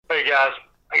Hey, guys.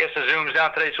 I guess the Zoom's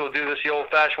down today, so we'll do this the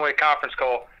old-fashioned way, conference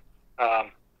call.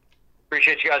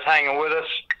 Appreciate you guys hanging with us.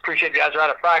 Appreciate you guys are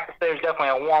out of practice. There's definitely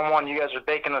a warm one. You guys are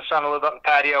baking the sun a little bit in the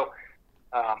patio.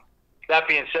 That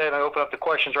being said, I open up the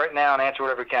questions right now and answer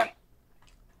whatever we can.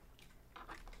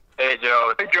 Hey,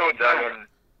 Joe. Hey, Joe. Doug.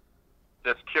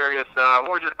 Just curious, what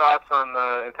were your thoughts on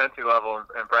the intensity level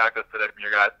in practice today from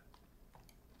your guys?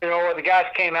 You know, the guys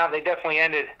came out. They definitely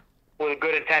ended with a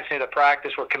good intensity of the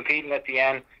practice. We're competing at the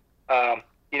end.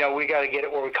 You know, we got to get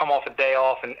it where we come off a day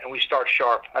off and we start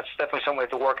sharp. That's definitely something we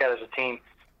have to work at as a team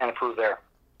and improve there.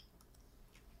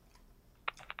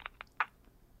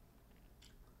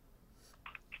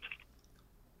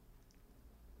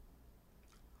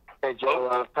 Hey,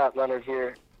 Joe. Pat Leonard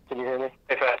here. Can you hear me?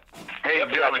 Hey, Pat. Hey,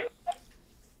 Joe.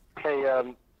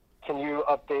 Hey, can you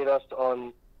update us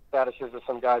on statuses of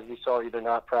some guys we saw either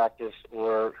not practice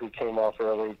or who came off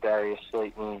early? Darius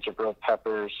Slayton, Jabril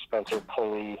Peppers, Spencer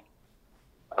Pulley,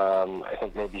 I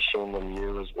think maybe Shane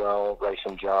Lemieux as well,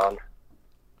 Bryson John.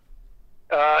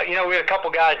 You know, we had a couple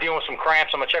guys dealing with some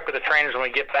cramps. I'm going to check with the trainers when we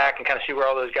get back and kind of see where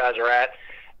all those guys are at.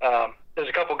 There's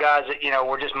a couple guys that, you know,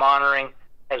 we're just monitoring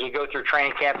as we go through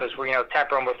training camp as we're, you know,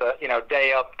 temper them with a, you know,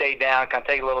 day up, day down, kind of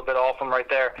take a little bit off them right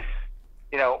there.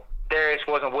 You know, Darius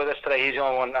wasn't with us today. He's the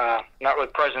only one not really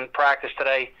present in practice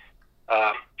today.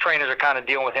 Trainers are kind of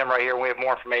dealing with him right here. When we have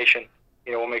more information,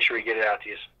 you know, we'll make sure we get it out to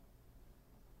you.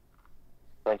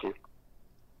 Thank you.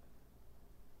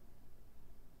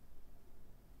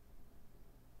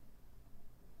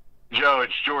 Joe,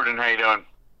 it's Jordan. How you doing?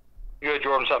 Good,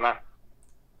 Jordan. What's up, man?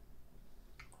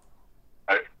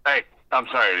 Hey, I'm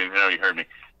sorry. I didn't know you heard me.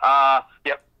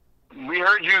 Yep. We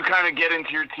heard you kind of get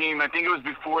into your team. I think it was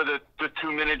before the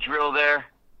 2-minute drill there.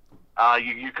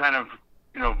 You kind of,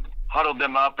 you know, huddled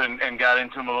them up and got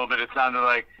into them a little bit. It sounded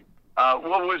like.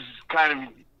 What was kind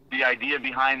of the idea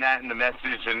behind that and the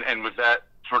message? And was that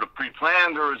sort of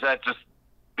pre-planned, or was that just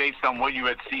based on what you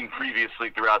had seen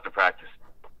previously throughout the practice?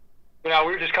 You know,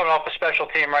 we were just coming off a special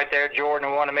team right there, Jordan,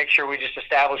 and we want to make sure we just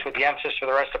established what the emphasis for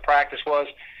the rest of practice was.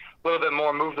 A little bit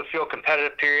more move the field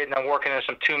competitive period, and then working in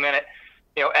some 2-minute,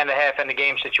 you know, end of half, end of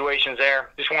game situations there.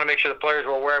 Just want to make sure the players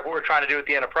were aware of what we're trying to do at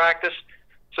the end of practice,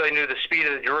 so they knew the speed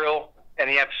of the drill and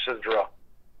the emphasis of the drill.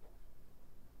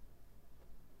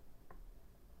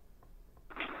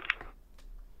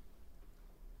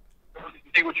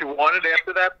 See what you wanted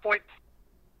after that point?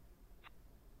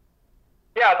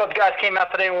 Yeah, I thought the guys came out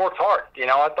today and worked hard. You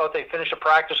know, I thought they finished the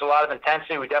practice with a lot of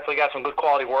intensity. We definitely got some good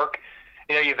quality work.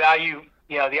 You know, you value,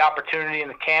 you know, the opportunity in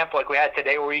the camp like we had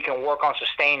today where you can work on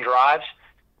sustained drives.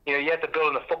 You know, you have to build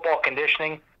in the football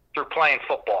conditioning through playing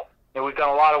football. You know, we've done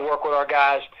a lot of work with our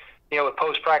guys, you know, with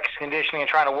post-practice conditioning and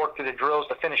trying to work through the drills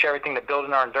to finish everything to build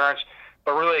in our endurance.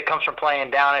 But really it comes from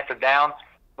playing down after down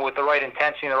with the right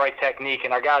intensity and the right technique.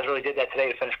 And our guys really did that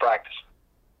today to finish practice.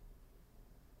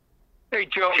 Hey,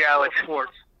 Joe. Yeah, Alex.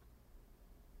 Sports.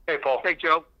 Hey, Paul. Hey,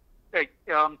 Joe. Hey,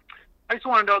 I just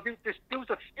want to know, there was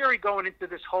a theory going into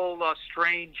this whole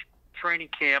strange training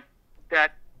camp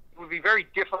that it would be very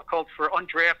difficult for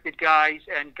undrafted guys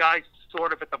and guys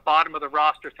sort of at the bottom of the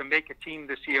roster to make a team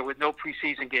this year with no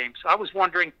preseason games. I was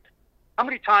wondering, how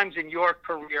many times in your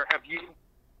career have you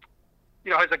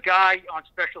know, as a guy on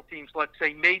special teams, let's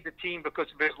say, made the team because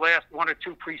of his last 1 or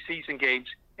 2 preseason games,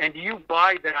 and do you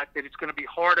buy that it's going to be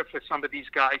harder for some of these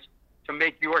guys to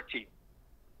make your team?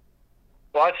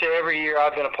 Well, I'd say every year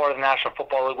I've been a part of the National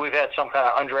Football League, we've had some kind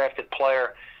of undrafted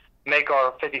player make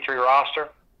our 53 roster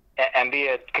and be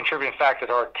a contributing factor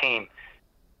to our team.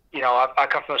 You know, I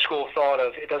come from the school of thought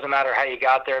of it doesn't matter how you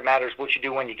got there, it matters what you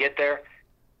do when you get there.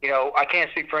 You know, I can't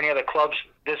speak for any other clubs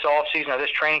this offseason or this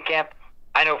training camp.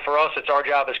 I know for us, it's our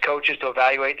job as coaches to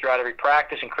evaluate throughout every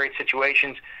practice and create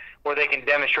situations where they can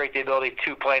demonstrate the ability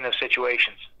to play in those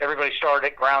situations. Everybody started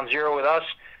at ground zero with us.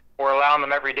 We're allowing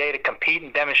them every day to compete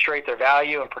and demonstrate their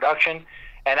value and production,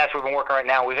 and that's what we've been working right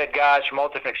now. We've had guys from all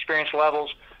different experience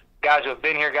levels, guys who have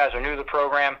been here, guys who are new to the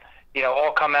program, you know,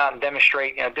 all come out and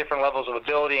demonstrate, you know, different levels of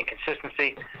ability and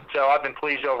consistency. So I've been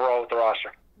pleased overall with the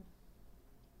roster.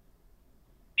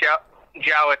 Joe,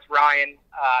 it's Ryan.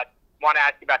 Want to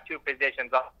ask you about 2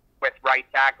 positions with right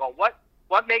tackle.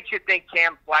 What makes you think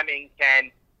Cam Fleming can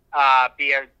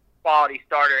be a quality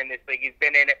starter in this league? He's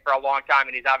been in it for a long time,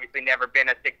 and he's obviously never been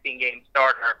a 16-game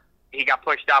starter. He got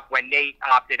pushed up when Nate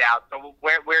opted out. So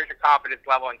where's your confidence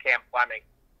level in Cam Fleming?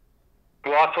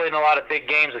 Well, I've played in a lot of big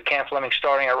games with Cam Fleming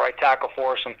starting at right tackle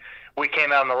for us, and we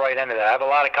came out on the right end of that. I have a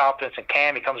lot of confidence in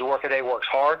Cam. He comes to work today, works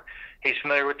hard. He's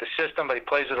familiar with the system, but he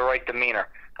plays with the right demeanor.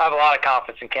 I have a lot of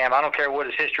confidence in Cam. I don't care what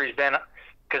his history's been,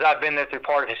 because I've been there through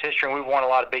part of his history, and we've won a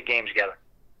lot of big games together.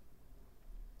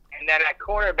 And then at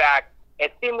quarterback,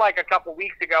 It seemed like a couple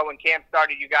weeks ago when camp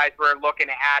started, you guys were looking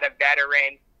to add a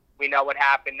veteran. We know what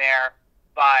happened there.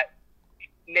 But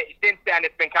since then,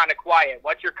 it's been kind of quiet.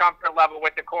 What's your comfort level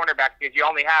with the cornerbacks? Because you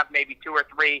only have maybe 2 or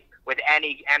 3 with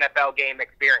any NFL game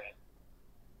experience.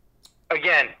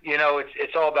 Again,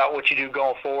 it's all about what you do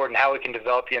going forward and how we can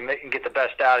develop you and get the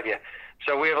best out of you.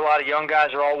 So we have a lot of young guys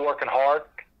that are all working hard.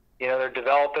 They're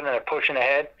developing and they're pushing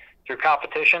ahead through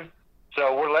competition.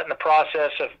 So we're letting the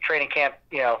process of training camp,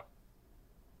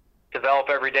 develop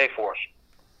every day for us.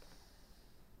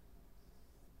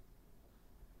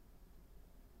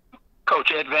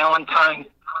 Coach Ed Valentine,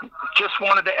 just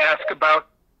wanted to ask about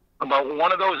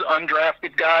one of those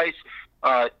undrafted guys,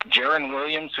 Jaron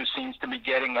Williams, who seems to be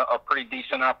getting a pretty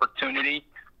decent opportunity.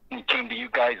 He came to you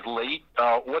guys late.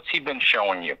 What's he been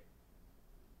showing you?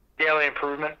 Daily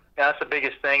improvement. That's the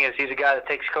biggest thing. Is he's a guy that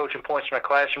takes coaching points from the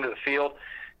classroom to the field.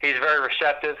 He's very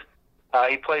receptive.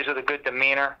 He plays with a good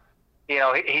demeanor.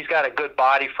 He's got a good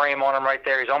body frame on him right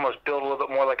there. He's almost built a little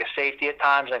bit more like a safety at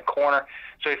times than corner.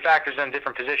 So he factors in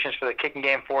different positions for the kicking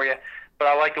game for you. But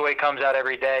I like the way he comes out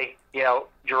every day.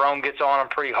 Jerome gets on him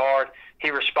pretty hard. He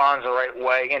responds the right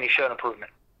way, and he showed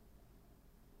improvement.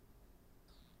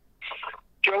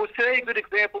 Joe, is today a good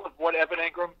example of what Evan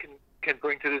Engram can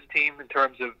bring to this team in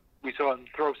terms of, we saw him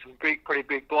throw some pretty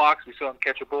big blocks. We saw him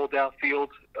catch a ball downfield.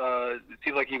 It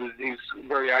seemed like he was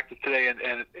very active today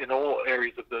and in all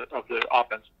areas of the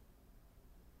offense.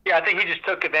 Yeah, I think he just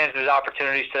took advantage of his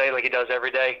opportunities today like he does every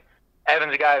day.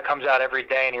 Evan's a guy who comes out every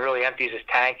day and he really empties his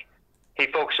tank. He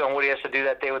focuses on what he has to do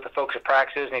that day with the focus of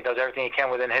practices, and he does everything he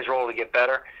can within his role to get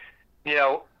better.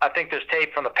 I think there's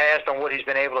tape from the past on what he's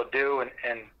been able to do,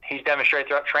 and he's demonstrated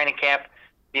throughout training camp,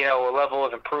 a level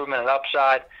of improvement and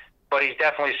upside. But he's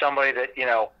definitely somebody that,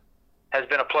 has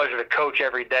been a pleasure to coach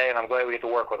every day, and I'm glad we get to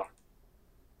work with him.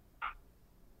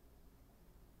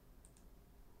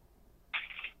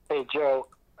 Hey, Joe,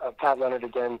 Pat Leonard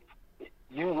again.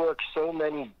 You work so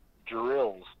many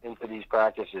drills into these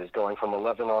practices, going from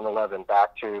 11 on 11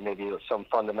 back to maybe some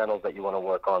fundamentals that you want to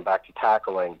work on, back to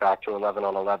tackling, back to 11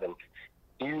 on 11.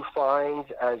 Do you find,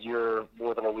 as you're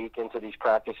more than a week into these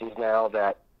practices now,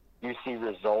 that you see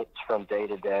results from day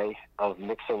to day of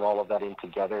mixing all of that in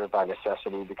together by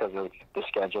necessity because of the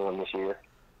schedule in this year?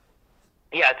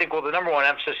 Yeah, I think, the number one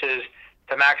emphasis is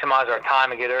to maximize our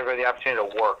time and get everybody the opportunity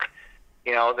to work.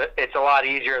 It's a lot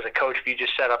easier as a coach if you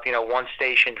just set up, one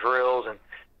station drills and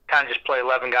kind of just play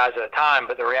 11 guys at a time.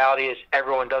 But the reality is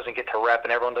everyone doesn't get to rep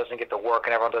and everyone doesn't get to work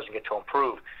and everyone doesn't get to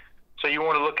improve. So you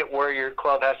want to look at where your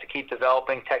club has to keep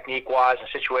developing technique-wise and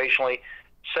situationally,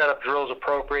 set up drills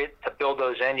appropriate to build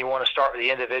those in. You want to start with the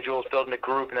individuals, building the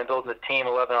group, and then building the team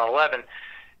 11 on 11.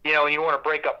 And you want to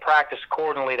break up practice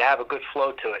accordingly to have a good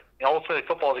flow to it. Ultimately,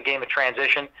 football is a game of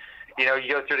transition. You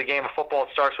go through the game of football, it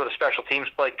starts with a special teams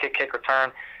play, kick,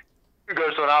 return. It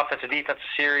goes to an offensive, defensive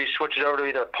series, switches over to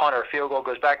either a punt or a field goal,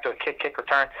 goes back to a kick,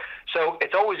 return. So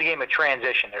it's always a game of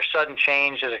transition. There's sudden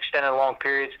change, there's extended long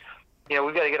periods.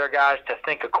 We've got to get our guys to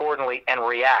think accordingly and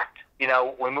react.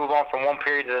 We move on from one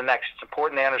period to the next. It's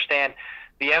important they understand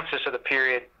the emphasis of the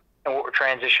period and what we're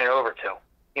transitioning over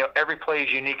to. Every play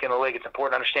is unique in the league. It's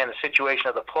important to understand the situation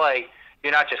of the play.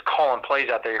 You're not just calling plays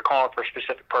out there. You're calling for a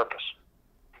specific purpose.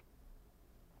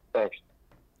 Thanks.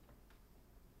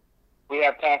 We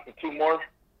have time for 2 more.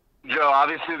 Joe,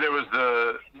 obviously there was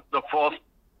the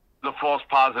false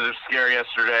positive scare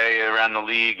yesterday around the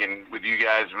league and with you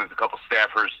guys and with a couple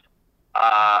staffers.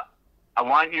 I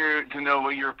want you to know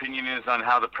what your opinion is on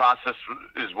how the process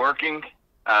is working.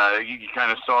 You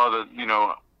kind of saw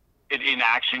it in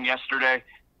action yesterday,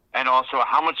 and also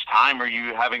how much time are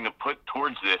you having to put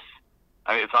towards this?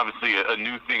 It's obviously a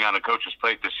new thing on a coach's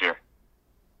plate this year.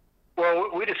 Well,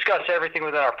 we discuss everything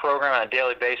within our program on a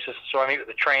daily basis. So I meet with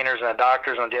the trainers and the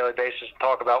doctors on a daily basis and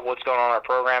talk about what's going on in our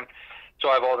program. So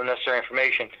I have all the necessary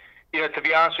information. To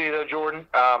be honest with you, though, Jordan,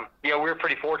 we were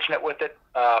pretty fortunate with it.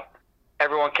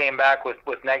 Everyone came back with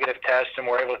negative tests and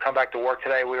were able to come back to work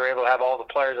today. We were able to have all the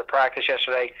players at practice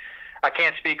yesterday. I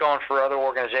can't speak on for other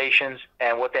organizations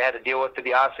and what they had to deal with. To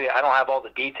be honest with you, I don't have all the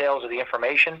details of the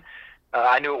information.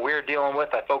 I knew what we were dealing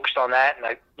with. I focused on that, and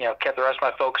I kept the rest of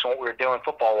my focus on what we were doing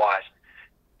football-wise.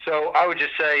 So I would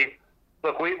just say,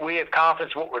 look, we have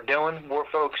confidence in what we're doing. We're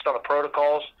focused on the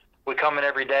protocols. We come in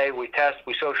every day. We test.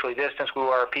 We socially distance. We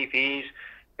wear our PPEs.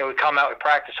 We come out. We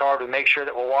practice hard. We make sure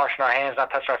that we're washing our hands,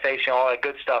 not touching our face, all that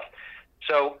good stuff.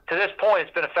 So to this point,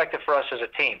 it's been effective for us as a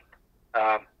team.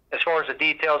 As far as the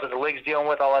details that the league's dealing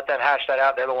with, I'll let them hash that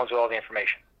out. They're the ones with all the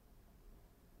information.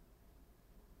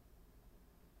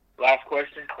 Last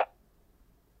question.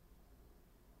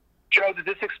 Joe, did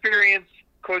this experience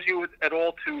cause you at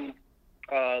all to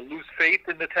lose faith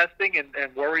in the testing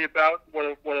and worry about what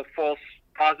a false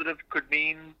positive could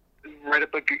mean right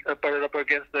up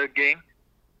against the game?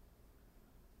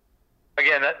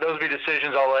 Again, those will be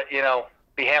decisions I'll let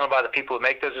be handled by the people who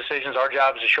make those decisions. Our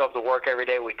job is to show up to work every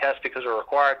day. We test because we're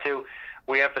required to.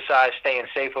 We emphasize staying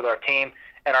safe with our team,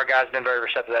 and our guys have been very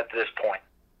receptive to that to this point.